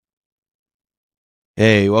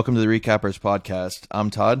Hey, welcome to the Recappers podcast. I'm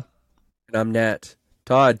Todd. And I'm Nat.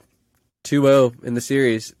 Todd, 2-0 in the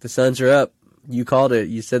series. The Suns are up. You called it.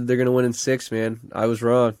 You said they're going to win in six, man. I was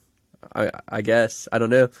wrong. I guess. I don't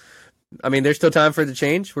know. I mean, there's still time for the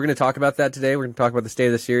change. We're going to talk about that today. We're going to talk about the state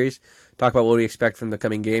of the series, talk about what we expect from the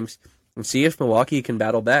coming games, and see if Milwaukee can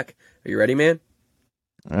battle back. Are you ready, man?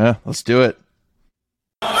 Yeah, let's do it.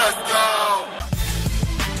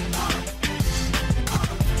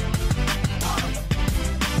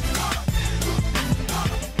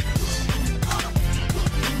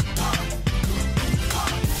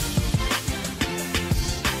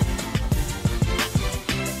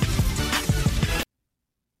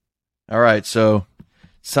 All right, so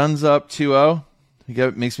Suns up 2-0.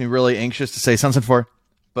 It makes me really anxious to say Suns in 4,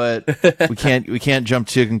 but we can't jump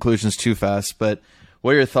to conclusions too fast. But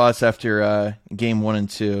what are your thoughts after game 1 and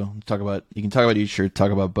 2? You can talk about each or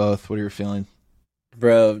talk about both. What are your feelings?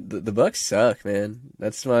 Bro, the Bucks suck, man.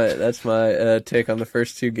 That's my take on the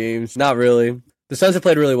first two games. Not really. The Suns have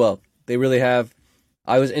played really well. They really have.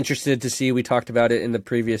 I was interested to see. We talked about it in the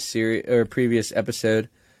previous series or previous episode.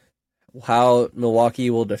 How Milwaukee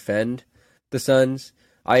will defend the Suns.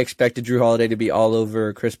 I expected Jrue Holiday to be all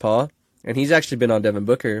over Chris Paul, and he's actually been on Devin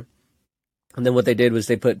Booker. And then what they did was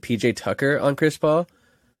they put PJ Tucker on Chris Paul,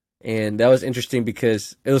 and that was interesting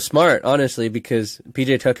because it was smart, honestly, because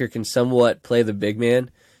PJ Tucker can somewhat play the big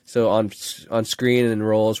man. So on screen and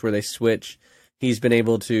rolls where they switch, he's been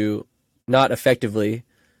able to, not effectively,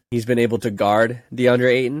 he's been able to guard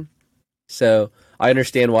DeAndre Ayton. So I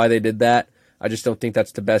understand why they did that. I just don't think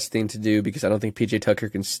that's the best thing to do because I don't think PJ Tucker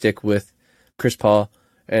can stick with Chris Paul.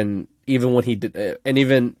 And even when he did, and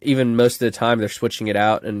even most of the time they're switching it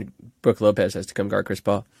out, and Brook Lopez has to come guard Chris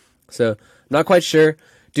Paul. So I'm not quite sure,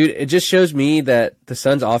 dude. It just shows me that the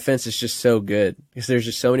Suns' offense is just so good because there's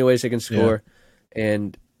just so many ways they can score,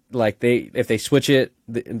 and like if they switch it,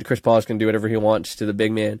 Chris Paul is going to do whatever he wants to the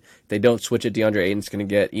big man. If they don't switch it, DeAndre Ayton's going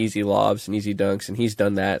to get easy lobs and easy dunks, and he's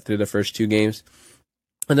done that through the first two games.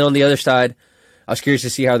 And then on the other side, I was curious to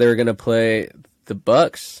see how they were going to play the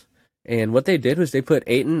Bucks, and what they did was they put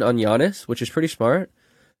Ayton on Giannis, which is pretty smart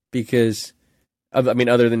because, other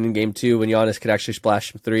than in Game 2 when Giannis could actually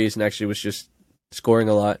splash some threes and actually was just scoring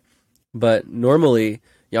a lot. But normally,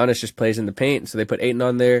 Giannis just plays in the paint, so they put Ayton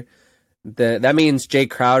on there. That means Jay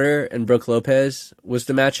Crowder and Brook Lopez was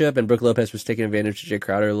the matchup, and Brook Lopez was taking advantage of Jay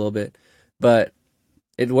Crowder a little bit. But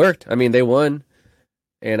it worked. I mean, they won,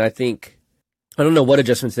 and I don't know what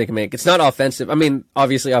adjustments they can make. It's not offensive. I mean,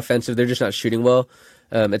 obviously offensive. They're just not shooting well.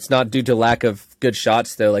 It's not due to lack of good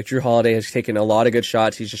shots, though. Like, Jrue Holiday has taken a lot of good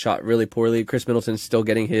shots. He's just shot really poorly. Chris Middleton's still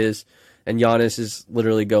getting his, and Giannis is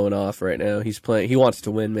literally going off right now. He's playing. He wants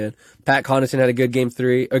to win, man. Pat Connaughton had a good game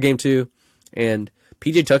 2, and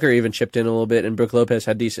PJ Tucker even chipped in a little bit, and Brook Lopez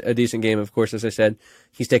had a decent game. Of course, as I said,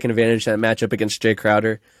 he's taking advantage of that matchup against Jay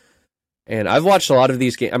Crowder. And I've watched a lot of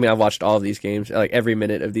these games. I mean, I've watched all of these games, like every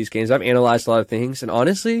minute of these games. I've analyzed a lot of things, and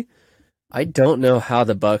honestly, I don't know how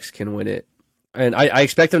the Bucks can win it. And I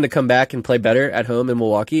expect them to come back and play better at home in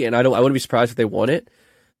Milwaukee, and I wouldn't be surprised if they won it.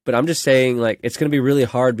 But I'm just saying, like, it's going to be really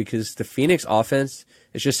hard because the Phoenix offense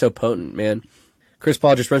is just so potent, man. Chris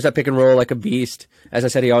Paul just runs that pick and roll like a beast. As I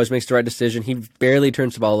said, he always makes the right decision. He barely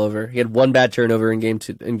turns the ball over. He had one bad turnover in game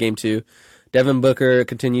two. Devin Booker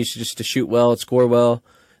continues to shoot well and score well.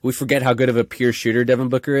 We forget how good of a pure shooter Devin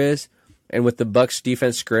Booker is, and with the Bucks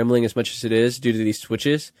defense scrambling as much as it is due to these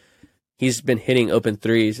switches, he's been hitting open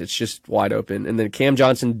threes. It's just wide open. And then Cam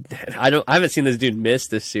Johnson, I haven't seen this dude miss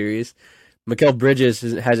this series. Mikal Bridges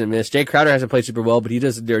hasn't missed. Jay Crowder hasn't played super well, but he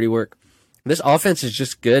does the dirty work. This offense is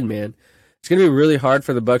just good, man. It's going to be really hard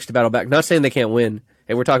for the Bucks to battle back. Not saying they can't win.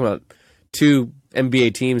 And we're talking about two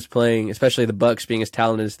NBA teams playing, especially the Bucks being as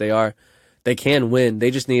talented as they are. They can win. They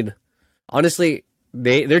just need, honestly,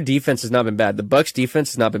 their defense has not been bad. The Bucks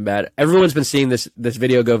defense has not been bad. Everyone's been seeing this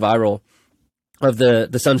video go viral of the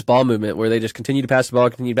Suns ball movement where they just continue to pass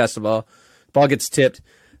the ball. Ball gets tipped.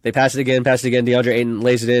 They pass it again. DeAndre Ayton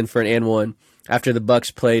lays it in for an and one after the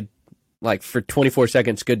Bucks played like for 24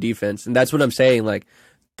 seconds good defense. And that's what I'm saying. Like,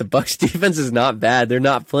 the Bucks defense is not bad. They're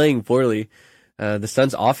not playing poorly. The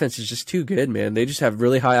Suns offense is just too good, man. They just have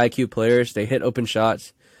really high IQ players. They hit open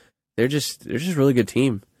shots. They're just a really good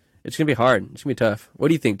team. It's going to be hard. It's going to be tough. What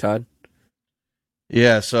do you think, Todd?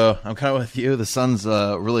 Yeah, so I'm kind of with you. The Suns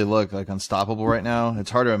really look like unstoppable right now.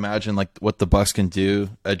 It's hard to imagine like what the Bucks can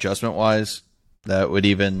do adjustment-wise that would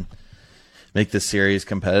even make this series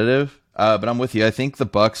competitive. But I'm with you. I think the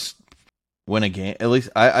Bucks win a game. At least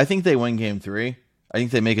I think they win game 3. I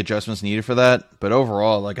think they make adjustments needed for that. But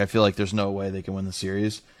overall, like, I feel like there's no way they can win the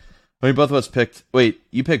series. I mean, both of us picked. Wait,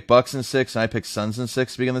 you picked Bucks in 6, and I picked Suns in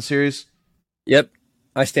 6 to begin the series. Yep.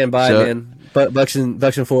 I stand by, man. Bucks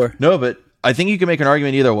and 4. No, but I think you can make an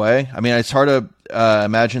argument either way. I mean, it's hard to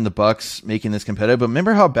imagine the Bucks making this competitive. But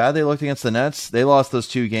remember how bad they looked against the Nets? They lost those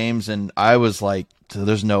 2 games, and I was like,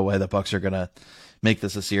 "There's no way the Bucks are gonna make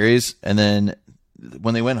this a series." And then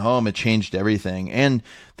when they went home, it changed everything. And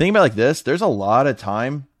thinking about it like this, there's a lot of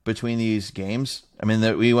time between these games. I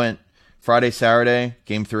mean, we went Friday, Saturday,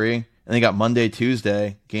 game 3, and they got Monday,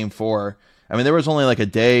 Tuesday, game 4. I mean, there was only like a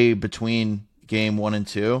day between game 1 and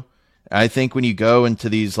 2. I think when you go into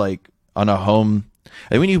these like on a home,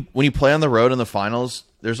 and when you play on the road in the finals,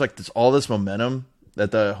 there's like all this momentum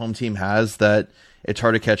that the home team has that it's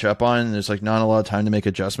hard to catch up on. And there's like not a lot of time to make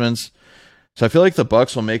adjustments. So I feel like the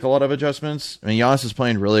Bucks will make a lot of adjustments. I mean, Giannis is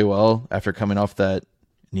playing really well after coming off that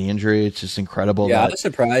knee injury. It's just incredible. Yeah, I was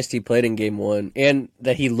surprised he played in game 1 and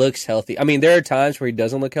that he looks healthy. I mean, there are times where he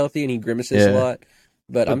doesn't look healthy and he grimaces a lot.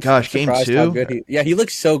 But I'm surprised game 2? how good he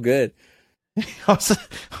looks so good. I was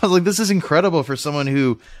like, this is incredible for someone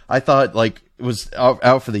who I thought like was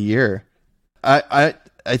out for the year. I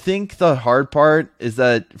think the hard part is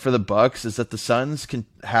that for the Bucks is that the Suns can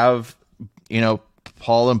have,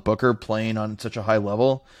 Paul and Booker playing on such a high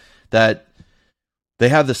level that they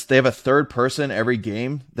have a third person every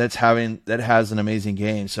game that has an amazing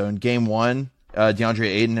game. So in game 1, DeAndre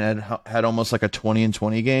Ayton had almost like a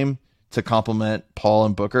 20-20 game to complement Paul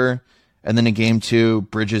and Booker. And then in game 2,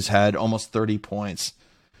 Bridges had almost 30 points.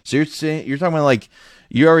 So you're talking about like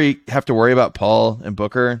you already have to worry about Paul and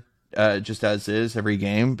Booker just as is every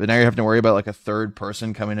game, but now you're having to worry about like a third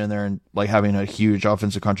person coming in there and like having a huge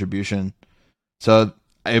offensive contribution. So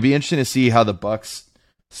it'd be interesting to see how the Bucks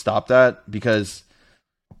stop that because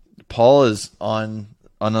Paul is on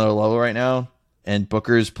another level right now, and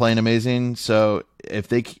Booker's playing amazing. So if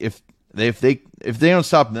they don't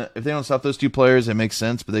stop those 2 players, it makes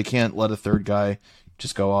sense. But they can't let a third guy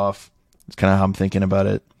just go off. It's kind of how I'm thinking about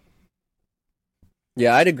it.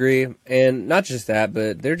 Yeah, I'd agree, and not just that,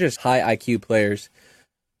 but they're just high IQ players.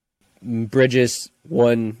 Bridges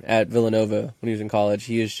won at Villanova when he was in college.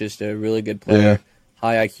 He is just a really good player,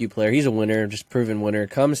 high IQ player. He's a winner, just proven winner.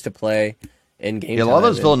 Comes to play in games. Yeah, a lot of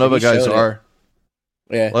those Villanova guys are.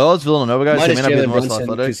 Yeah, well, those Villanova guys they may not be the most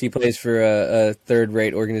athletic because he plays for a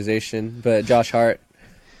third-rate organization. But Josh Hart,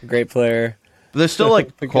 great player. But they're still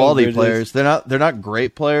like quality players. They're not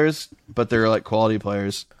great players, but they're like quality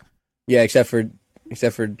players. Yeah, except for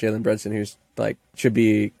Jalen Brunson, who's like should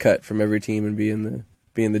be cut from every team and be in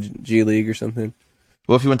the G League or something.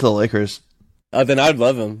 What if he went to the Lakers? Then I'd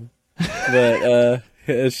love him. But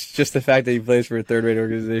it's just the fact that he plays for a third-rate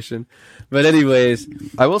organization. But anyways,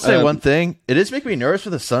 I will say one thing. It is making me nervous for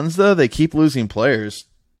the Suns, though. They keep losing players.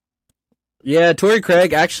 Yeah, Torrey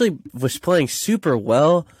Craig actually was playing super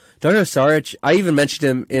well. Dario Saric, I even mentioned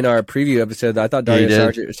him in our preview episode. I thought Dario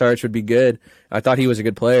Saric would be good. I thought he was a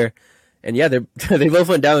good player. And yeah, they both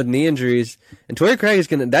went down with knee injuries. And Torrey Craig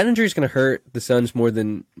that injury is gonna hurt the Suns more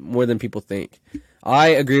than people think. I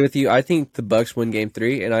agree with you. I think the Bucks win game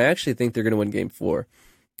 3, and I actually think they're gonna win game 4.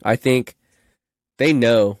 I think they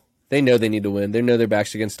know they need to win. They know their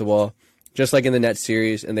back's against the wall. Just like in the Nets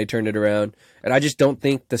series, and they turned it around. And I just don't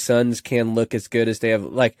think the Suns can look as good as they have.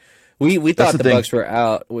 Like we thought the Bucks were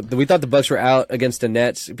out. We thought the Bucks were out against the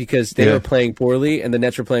Nets because they were playing poorly and the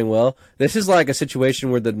Nets were playing well. This is like a situation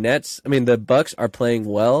where the Bucks are playing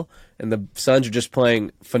well and the Suns are just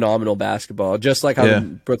playing phenomenal basketball, just like how the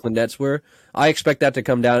Brooklyn Nets were. I expect that to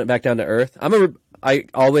come back down to earth. I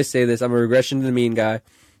always say this. I'm a regression to the mean guy.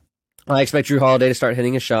 I expect Drew Holiday to start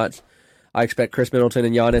hitting his shots. I expect Chris Middleton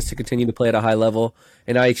and Giannis to continue to play at a high level,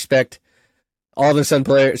 and I expect all the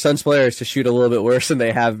Suns players to shoot a little bit worse than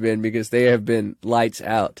they have been because they have been lights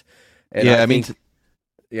out. And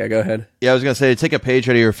yeah, go ahead. Yeah, I was going to say, take a page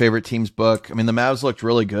out of your favorite team's book. I mean, the Mavs looked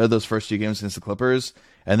really good those first 2 games against the Clippers,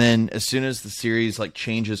 and then as soon as the series like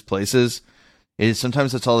changes places,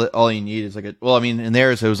 sometimes that's all you need is in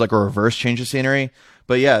theirs it was like a reverse change of scenery.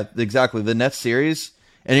 But yeah, exactly. The Nets series,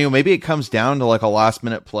 and maybe it comes down to like a last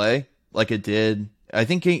minute play like it did. I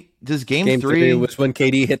think game 3 was when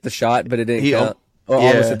KD hit the shot, but it didn't count.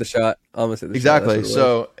 Almost hit the shot. Exactly.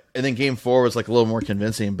 So, and then game 4 was like a little more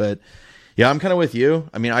convincing. But yeah, I'm kind of with you.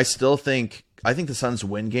 I mean, I think the Suns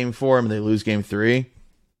win game 4 and they lose game 3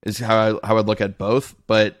 is how I'd look at both.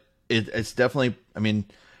 But it's definitely. I mean,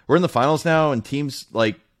 we're in the finals now, and teams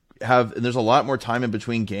and there's a lot more time in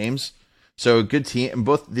between games. So a good team, and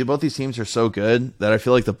both these teams are so good that I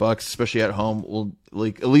feel like the Bucks, especially at home, will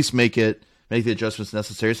like at least make the adjustments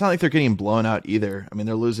necessary. It's not like they're getting blown out either. I mean,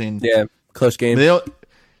 they're losing. Yeah, close game.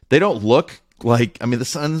 They don't look like. I mean, the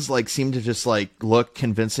Suns seem to just look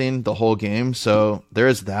convincing the whole game. So there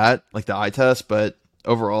is that, like the eye test. But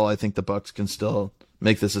overall, I think the Bucks can still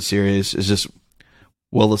make this a series. Is just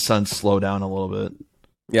will the Suns slow down a little bit?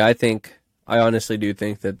 Yeah, I honestly do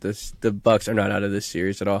think that the Bucks are not out of this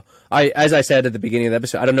series at all. As I said at the beginning of the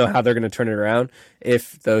episode, I don't know how they're going to turn it around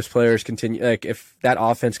if those players continue, like if that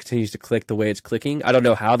offense continues to click the way it's clicking. I don't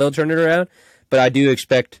know how they'll turn it around, but I do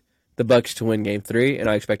expect the Bucks to win Game 3, and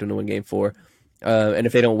I expect them to win Game 4. And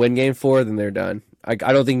if they don't win Game 4, then they're done. I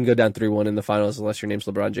don't think you can go down 3-1 in the finals unless your name's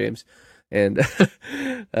LeBron James. And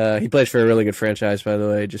he plays for a really good franchise, by the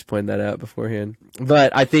way. Just pointing that out beforehand.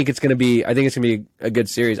 But I think it's gonna be a good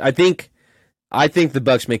series. I think the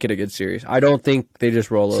Bucks make it a good series. I don't think they just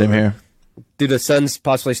roll over. Same here. Do the Suns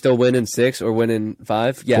possibly still win in 6 or win in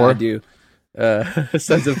 5? Yeah, 4? I do.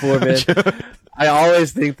 Suns in 4, man. I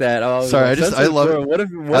always think that. Sorry, I love it. What if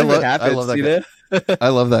it happens? I love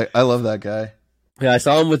that guy. I love that guy. Yeah, I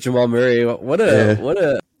saw him with Jamal Murray. What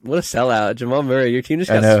a sellout, Jamal Murray. Your team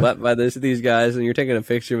just got swept by these guys, and you're taking a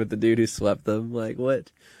picture with the dude who swept them. Like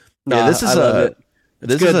what? Nah, this is I love it.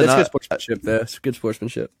 This good. is That's good sportsmanship, though. It's good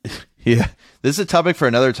sportsmanship. Yeah, this is a topic for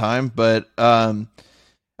another time. But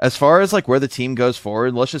as far as like where the team goes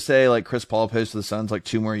forward, let's just say like Chris Paul plays for the Suns like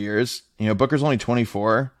 2 more years. You know, Booker's only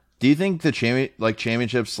 24. Do you think the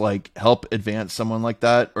championships like help advance someone like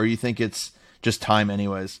that, or you think it's just time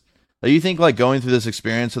anyways? Do you think like going through this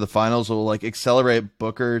experience of the finals will like accelerate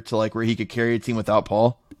Booker to like where he could carry a team without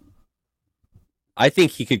Paul? I think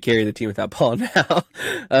he could carry the team without Paul now.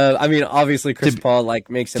 I mean, obviously Chris Paul like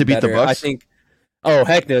makes him to beat better. the Bucks? I think. Oh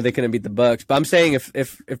heck no, they couldn't beat the Bucks. But I'm saying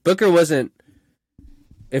if Booker was the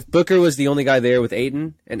only guy there with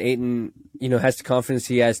Ayton, and Ayton, has the confidence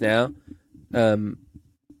he has now,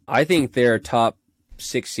 I think they're top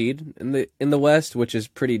 6 seed in the West, which is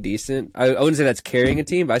pretty decent. I wouldn't say that's carrying a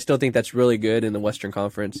team, but I still think that's really good in the Western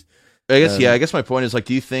Conference. I guess my point is like,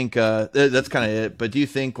 do you think that's kind of it? But do you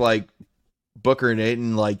think like Booker and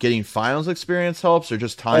Ayton like getting finals experience helps, or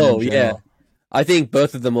just time? Oh yeah, I think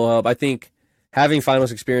both of them will help. I think having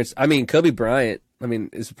finals experience. I mean, Kobe Bryant.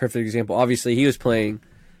 Is a perfect example. Obviously, he was playing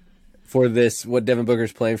for what Devin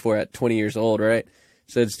Booker's playing for at 20 years old, right?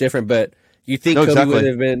 So it's different, but. You think Kobe would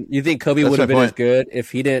have been? You think Kobe would have been as good if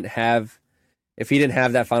he didn't have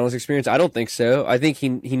that finals experience? I don't think so. I think he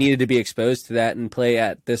needed to be exposed to that and play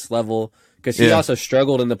at this level because he also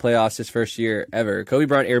struggled in the playoffs his first year ever. Kobe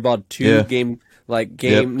Bryant airballed 2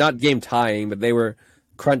 not game tying, but they were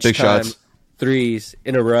crunch big time shots. threes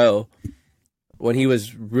in a row when he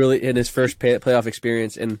was really in his first playoff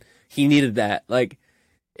experience, and he needed that. Like,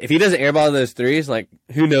 if he doesn't airball those threes, like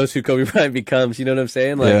who knows who Kobe Bryant becomes? You know what I'm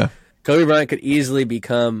saying? Like. Kobe Bryant could easily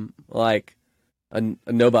become like a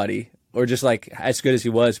nobody or just like as good as he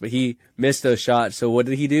was, but he missed those shots. So what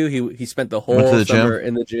did he do? He spent the whole summer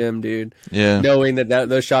in the gym, dude. Yeah. Knowing that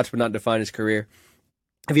those shots would not define his career.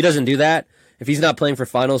 If he doesn't do that, if he's not playing for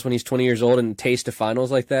finals when he's 20 years old and taste of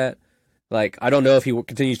finals like that, like I don't know if he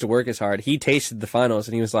continues to work as hard. He tasted the finals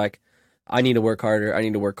and he was like, I need to work harder. I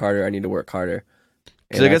need to work harder. I need to work harder.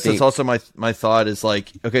 So I guess that's also my thought is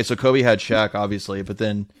like, okay, so Kobe had Shaq obviously, but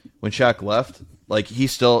then when Shaq left, like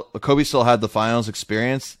Kobe still had the finals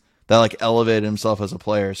experience that like elevated himself as a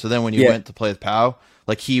player. So then when you went to play with Pau,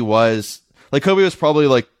 like Kobe was probably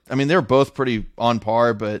like, they were both pretty on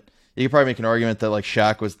par, but you could probably make an argument that like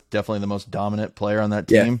Shaq was definitely the most dominant player on that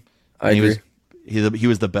team. Yeah, I agree. He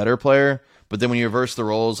was the better player. But then when you reverse the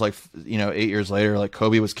roles, like 8 years later, like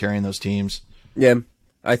Kobe was carrying those teams. Yeah,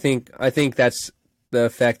 I think that's the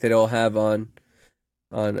effect that it'll have on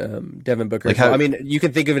Devin Booker. Like you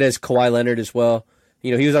can think of it as Kawhi Leonard as well.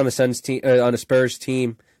 He was on the Suns team, on a Spurs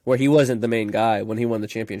team where he wasn't the main guy when he won the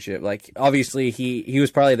championship. Like obviously he was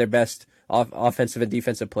probably their best offensive and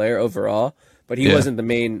defensive player overall, but he wasn't the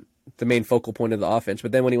main focal point of the offense.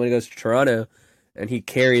 But then when he goes to Toronto and he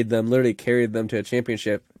literally carried them to a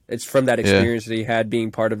championship, it's from that experience that he had being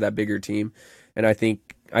part of that bigger team. And I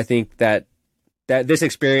think that this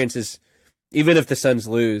experience is, even if the Suns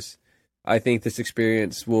lose, I think this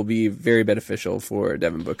experience will be very beneficial for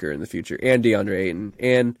Devin Booker in the future and DeAndre Ayton.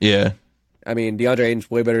 And DeAndre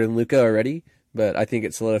Ayton's way better than Luka already, but I think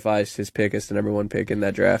it solidifies his pick as the number 1 pick in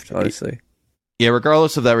that draft, honestly. Yeah,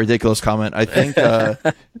 regardless of that ridiculous comment, I think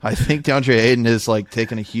DeAndre Ayton is like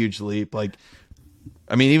taking a huge leap. Like,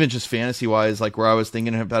 even just fantasy wise, like where I was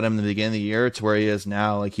thinking about him in the beginning of the year to where he is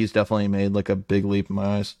now, like he's definitely made like a big leap in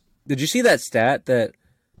my eyes. Did you see that stat that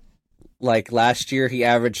like last year he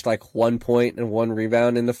averaged like 1 point and 1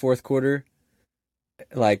 rebound in the fourth quarter?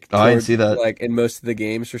 Like I didn't see that. Like in most of the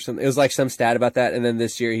games or something. It was like some stat about that. And then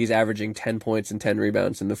this year he's averaging 10 points and 10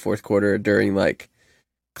 rebounds in the fourth quarter during like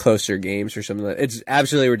closer games or something like that. It's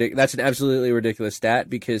absolutely ridiculous. That's an absolutely ridiculous stat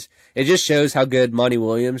because it just shows how good Monty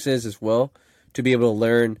Williams is as well, to be able to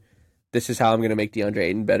learn this is how I'm going to make DeAndre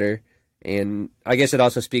Ayton better. And I guess it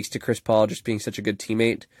also speaks to Chris Paul just being such a good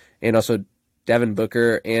teammate, and also Devin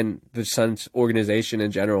Booker and the Suns organization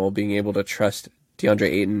in general being able to trust DeAndre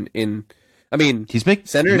Ayton in. I mean,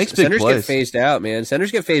 centers get phased out, man.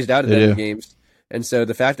 Centers get phased out at the end of games, and so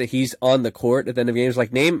the fact that he's on the court at the end of games,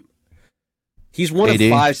 like he's one of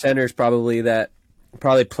 5 centers probably that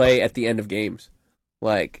probably play at the end of games.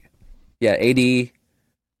 Like, yeah, AD,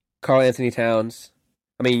 Karl Anthony Towns.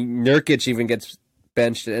 I mean, Nurkic even gets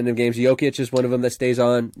benched at the end of games. Jokic is one of them that stays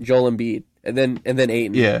on. Joel Embiid, and then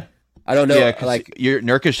Ayton. Yeah. I don't know. Yeah, like your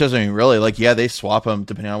Nurkic doesn't even really like. Yeah, they swap him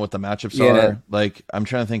depending on what the matchups are. Like, I'm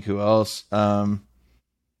trying to think who else.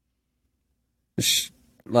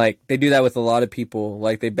 Like they do that with a lot of people.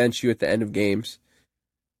 Like they bench you at the end of games.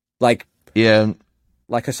 Like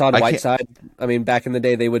Hassan Whiteside. I mean, back in the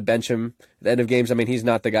day, they would bench him at the end of games. I mean, he's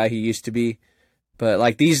not the guy he used to be. But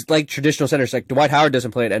like these like traditional centers, like Dwight Howard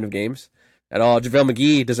doesn't play at end of games at all. JaVale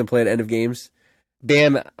McGee doesn't play at end of games.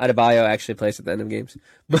 Bam Adebayo actually plays at the end of games.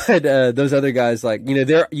 But those other guys, like, you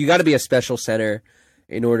know, you got to be a special center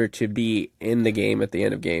in order to be in the game at the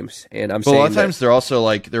end of games. And I'm saying a lot of times they're also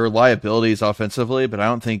like they're liabilities offensively, but I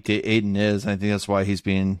don't think Ayton is. I think that's why he's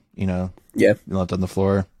being, left on the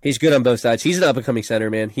floor. He's good on both sides. He's an up and coming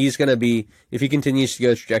center, man. He's going to be, if he continues to go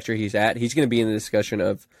the trajectory he's going to be in the discussion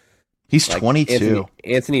of. He's like 22.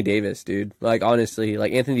 Anthony Davis, dude. Like, honestly,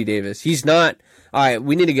 like Anthony Davis. He's not. All right,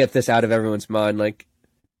 we need to get this out of everyone's mind. Like,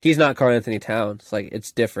 he's not Karl Anthony Towns. Like,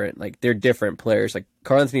 it's different. Like, they're different players. Like,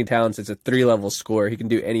 Karl Anthony Towns is a 3-level scorer. He can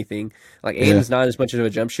do anything. Like, Ayton's not as much of a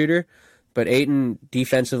jump shooter, but Ayton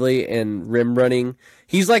defensively and rim running,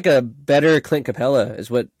 he's like a better Clint Capella,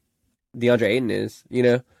 is what DeAndre Ayton is,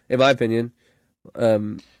 in my opinion.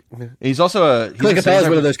 He's also Clint Capella is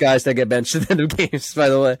one of those guys that get benched at the end of games, by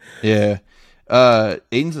the way. Yeah.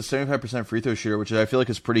 Ayton's a 75% free throw shooter, which I feel like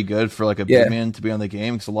is pretty good for like a big man to be on the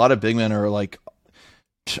game, because a lot of big men are like,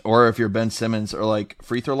 or if you're Ben Simmons, are like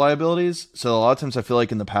free throw liabilities. So a lot of times I feel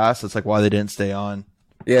like in the past that's like why they didn't stay on.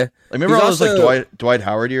 Yeah, like remember all those like Dwight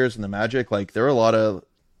Howard years in the Magic? Like there were a lot of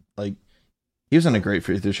like he wasn't a great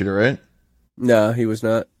free throw shooter, right? No, he was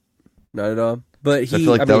not at all. But so I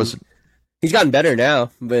feel like he's gotten better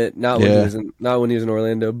now, but not when he was in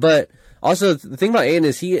Orlando. But also, the thing about Ayton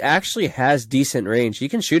is he actually has decent range. He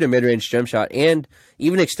can shoot a mid-range jump shot and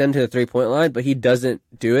even extend to the three-point line, but he doesn't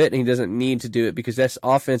do it, and he doesn't need to do it because this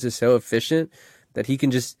offense is so efficient that he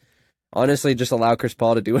can just honestly just allow Chris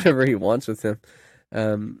Paul to do whatever he wants with him.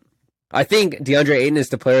 I think DeAndre Ayton is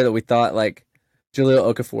the player that we thought like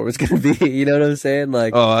Jahlil Okafor was going to be. You know what I'm saying?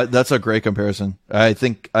 Like, oh, that's a great comparison. I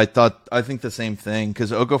think the same thing,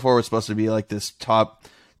 because Okafor was supposed to be like this top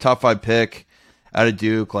 5 pick out of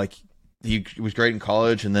Duke. Like he was great in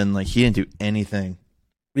college, and then like he didn't do anything.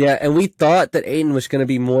 Yeah, and we thought that Ayton was going to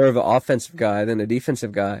be more of an offensive guy than a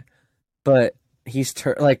defensive guy, but he's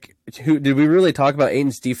did we really talk about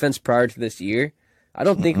Ayton's defense prior to this year? I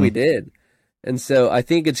don't think we did. And so I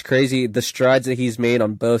think it's crazy the strides that he's made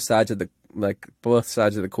on both sides of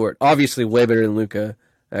the court. Obviously, way better than Luka.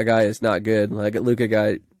 That guy is not good. Like a Luka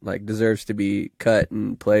guy, like deserves to be cut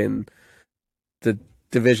and play in the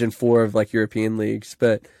Division 4 of like European leagues.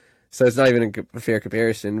 But so it's not even a fair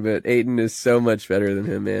comparison. But Ayton is so much better than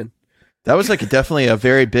him, man. That was like definitely a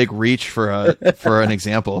very big reach for an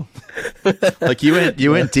example. Like you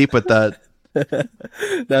went deep with that.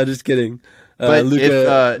 No, just kidding. But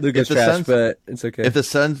Luka's trash, but it's okay. If the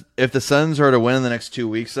Suns are to win in the next 2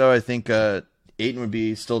 weeks, though, I think Ayton would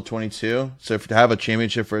be still 22. So to have a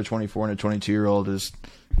championship for a 24 and a 22-year-old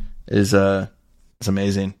is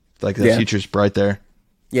amazing. Like the future's bright there.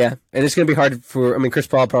 Yeah, and it's gonna be hard for. I mean, Chris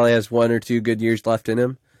Paul probably has 1 or 2 good years left in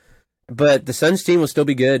him, but the Suns team will still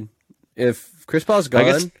be good if Chris Paul's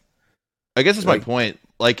gone. I guess that's my point.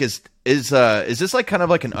 Like, is this like kind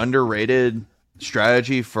of like an underrated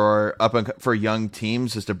strategy for young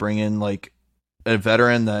teams, is to bring in like a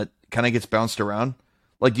veteran that kind of gets bounced around?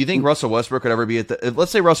 Like, do you think Russell Westbrook could ever be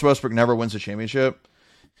let's say Russell Westbrook never wins a championship,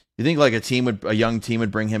 you think like a young team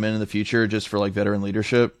would bring him in the future just for like veteran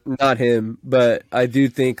leadership? Not him, but I do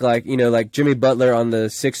think like Jimmy Butler on the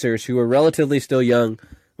Sixers, who were relatively still young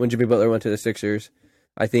when Jimmy Butler went to the Sixers.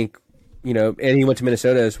 I think and he went to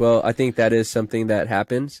Minnesota as well. I think that is something that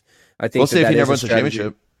happens. I think let's say if he never wins a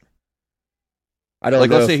championship. I don't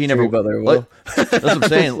know. Let's say he never. Butler will. That's what I'm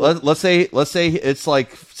saying. Let's say it's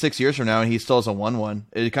like 6 years from now and he still hasn't won one.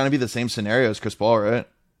 It'd kind of be the same scenario as Chris Paul, right?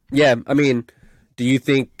 Yeah, I mean, do you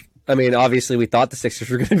think? I mean, obviously we thought the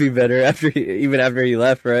Sixers were going to be better after he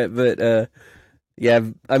left, right? But yeah,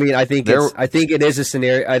 I mean, I think it is a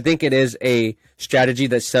scenario. I think it is a strategy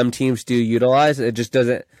that some teams do utilize. It just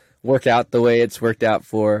doesn't work out the way it's worked out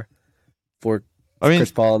for for I mean,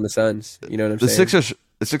 Chris Paul and the Suns. You know what I'm the saying?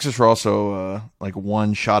 The Sixers were also like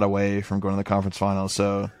one shot away from going to the conference finals.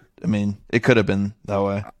 So I mean, it could have been that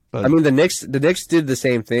way. But I mean, the Knicks did the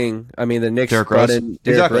same thing. I mean, the Knicks Derrick brought Rose. in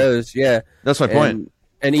Derrick Exactly. Rose. Yeah, that's my point.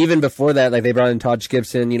 And even before that, like they brought in Todd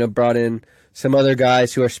Gibson. You know, brought in some other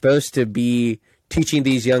guys who are supposed to be teaching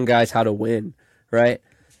these young guys how to win, right?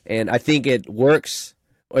 And I think it works,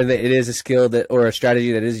 or that it is a skill that or a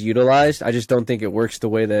strategy that is utilized. I just don't think it works the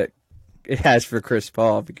way that it has for Chris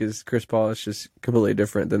Paul, because Chris Paul is just completely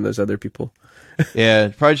different than those other people. Yeah,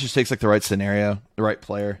 it probably just takes like the right scenario, the right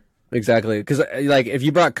player. Exactly, because like if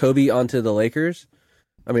you brought Kobe onto the Lakers,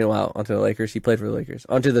 onto the Lakers, he played for the Lakers.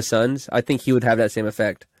 Onto the Suns, I think he would have that same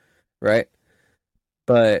effect, right?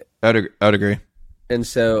 But I'd agree. And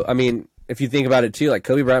so, I mean, if you think about it too, like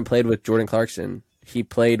Kobe Bryant played with Jordan Clarkson. He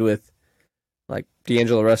played with like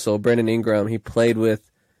D'Angelo Russell, Brandon Ingram. He played with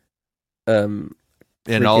and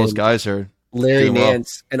all those guys are Larry doing well.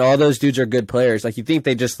 Nance, and all those dudes are good players. Like you think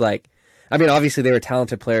they just like, I mean, obviously they were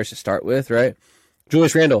talented players to start with, right?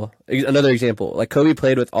 Julius Randle, another example. Like Kobe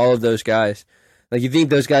played with all of those guys. Like you think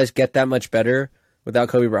those guys get that much better without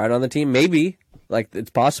Kobe Bryant on the team? Maybe, like it's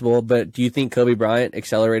possible. But do you think Kobe Bryant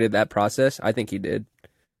accelerated that process? I think he did.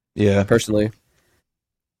 Yeah, personally,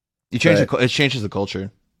 it changes the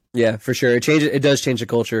culture. Yeah, for sure. It does change the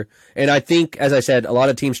culture. And I think, as I said, a lot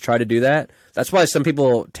of teams try to do that. That's why some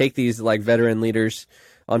people take these like veteran leaders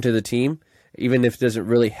onto the team, even if it doesn't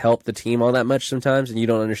really help the team all that much sometimes and you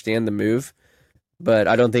don't understand the move. But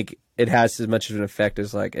I don't think it has as much of an effect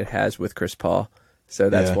as like it has with Chris Paul. So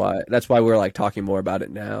that's why we're like talking more about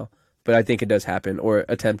it now. But I think it does happen, or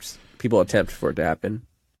people attempt for it to happen.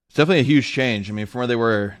 It's definitely a huge change. I mean, from where they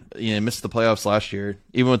were, missed the playoffs last year,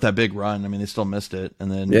 even with that big run. I mean, they still missed it,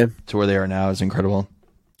 and then to where they are now is incredible.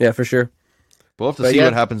 Yeah, for sure. We'll have to see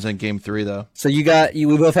what happens in Game 3, though. So we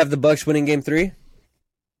both have the Bucks winning Game 3.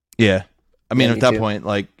 Yeah, I mean, at that point,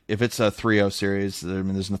 like if it's a 3-0 series, I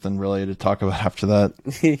mean, there's nothing really to talk about after that.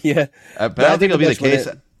 Yeah, but I don't think it'll be the case.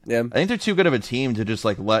 Yeah, I think they're too good of a team to just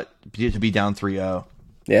like to be down 3-0.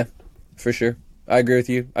 Yeah, for sure. I agree with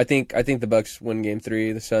you. I think the Bucks win Game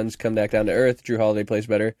 3. The Suns come back down to earth. Drew Holiday plays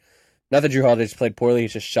better. Not that Drew Holiday just played poorly;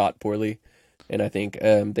 he's just shot poorly. And I think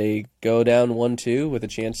they go down 1-2 with a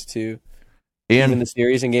chance to win the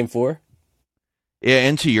series in Game 4. Yeah,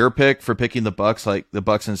 and to your pick for picking the Bucks, like the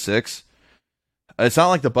Bucks in 6, it's not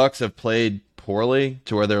like the Bucks have played poorly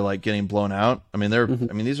to where they're like getting blown out. I mean, I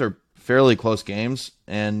mean, these are fairly close games,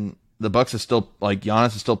 and the Bucks is still like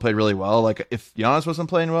Giannis has still played really well. Like if Giannis wasn't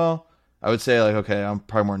playing well, I would say like, okay, I'm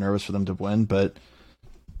probably more nervous for them to win, but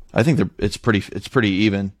I think it's pretty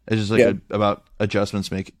even. It's just like about adjustments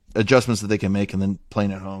that they can make, and then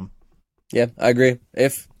playing at home. Yeah, I agree.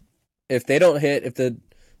 If the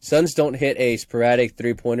Suns don't hit a sporadic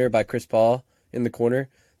 3-pointer by Chris Paul in the corner,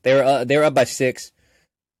 they were up by 6.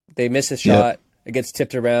 They miss a shot. It gets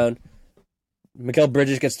tipped around. Mikal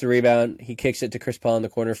Bridges gets the rebound. He kicks it to Chris Paul in the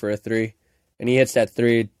corner for a 3. And he hits that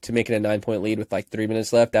 3 to make it a 9-point lead with like 3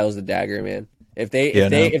 minutes left. That was the dagger, man. If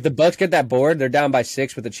the Bucks get that board, they're down by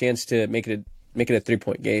 6 with a chance to make it a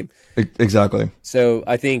 3-point game. Exactly. So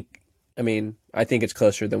I think it's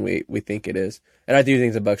closer than we think it is, and I do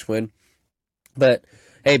think the Bucks win. But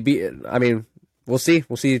hey, we'll see.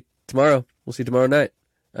 We'll see tomorrow. We'll see tomorrow night,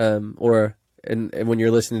 or when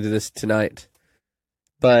you're listening to this tonight.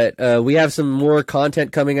 But we have some more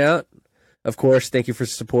content coming out. Of course, thank you for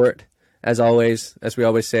support. As always, as we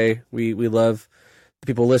always say, we love the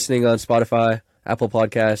people listening on Spotify, Apple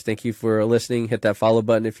Podcasts. Thank you for listening. Hit that follow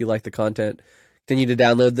button if you like the content. Continue to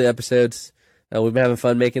download the episodes. We've been having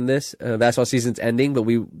fun making this. Basketball season's ending, but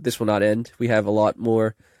this will not end. We have a lot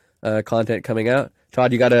more content coming out.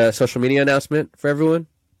 Todd, you got a social media announcement for everyone?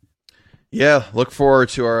 Yeah, look forward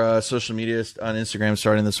to our social media on Instagram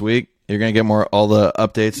starting this week. You're going to get all the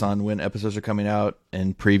updates on when episodes are coming out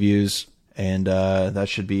and previews. And that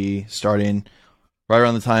should be starting right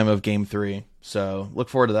around the time of Game 3. So look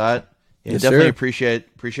forward to that. Yeah, yes, definitely sir.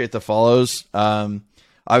 appreciate the follows.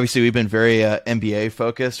 Obviously, we've been very NBA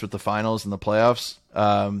focused with the finals and the playoffs.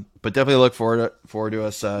 But definitely look forward to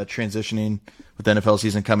us transitioning with the NFL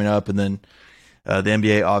season coming up, and then the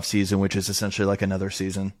NBA off season, which is essentially like another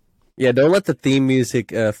season. Yeah, don't let the theme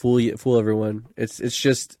music fool everyone. It's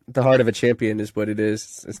just the heart of a champion is what it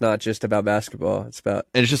is. It's not just about basketball. It's about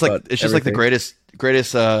and it's just like the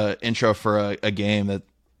greatest intro for a game that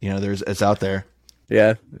it's out there.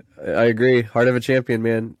 Yeah, I agree. Heart of a champion,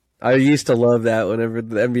 man. I used to love that whenever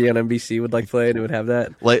the NBA on NBC would like play and it would have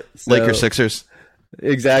that. Lakers Sixers.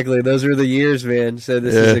 Exactly. Those were the years, man. So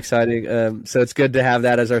this is exciting. So it's good to have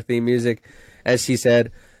that as our theme music. As he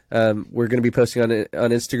said, we're going to be posting on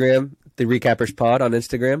Instagram the Recappers Pod on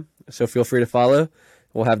Instagram. So feel free to follow.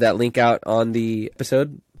 We'll have that link out on the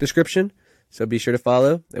episode description. So be sure to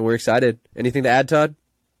follow, and we're excited. Anything to add, Todd?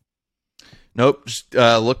 Nope. Just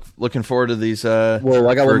looking forward to these. Well,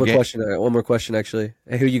 I got one more question. One more question, actually.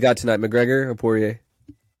 Hey, who you got tonight, McGregor or Poirier?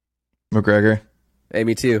 McGregor. Hey,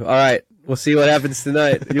 me too. All right, we'll see what happens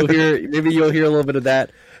tonight. Maybe you'll hear a little bit of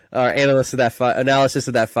that, analysis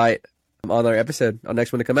of that fight on our episode, on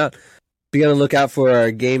next one to come out. Be on the lookout for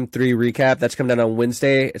our Game 3 recap. That's coming out on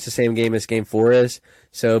Wednesday. It's the same game as Game 4 is.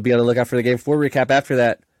 So be on the lookout for the Game 4 recap after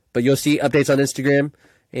that. But you'll see updates on Instagram,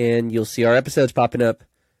 and you'll see our episodes popping up.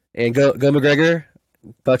 And go McGregor.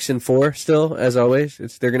 Bucks in 4 still, as always.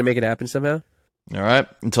 They're going to make it happen somehow. All right.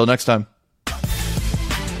 Until next time.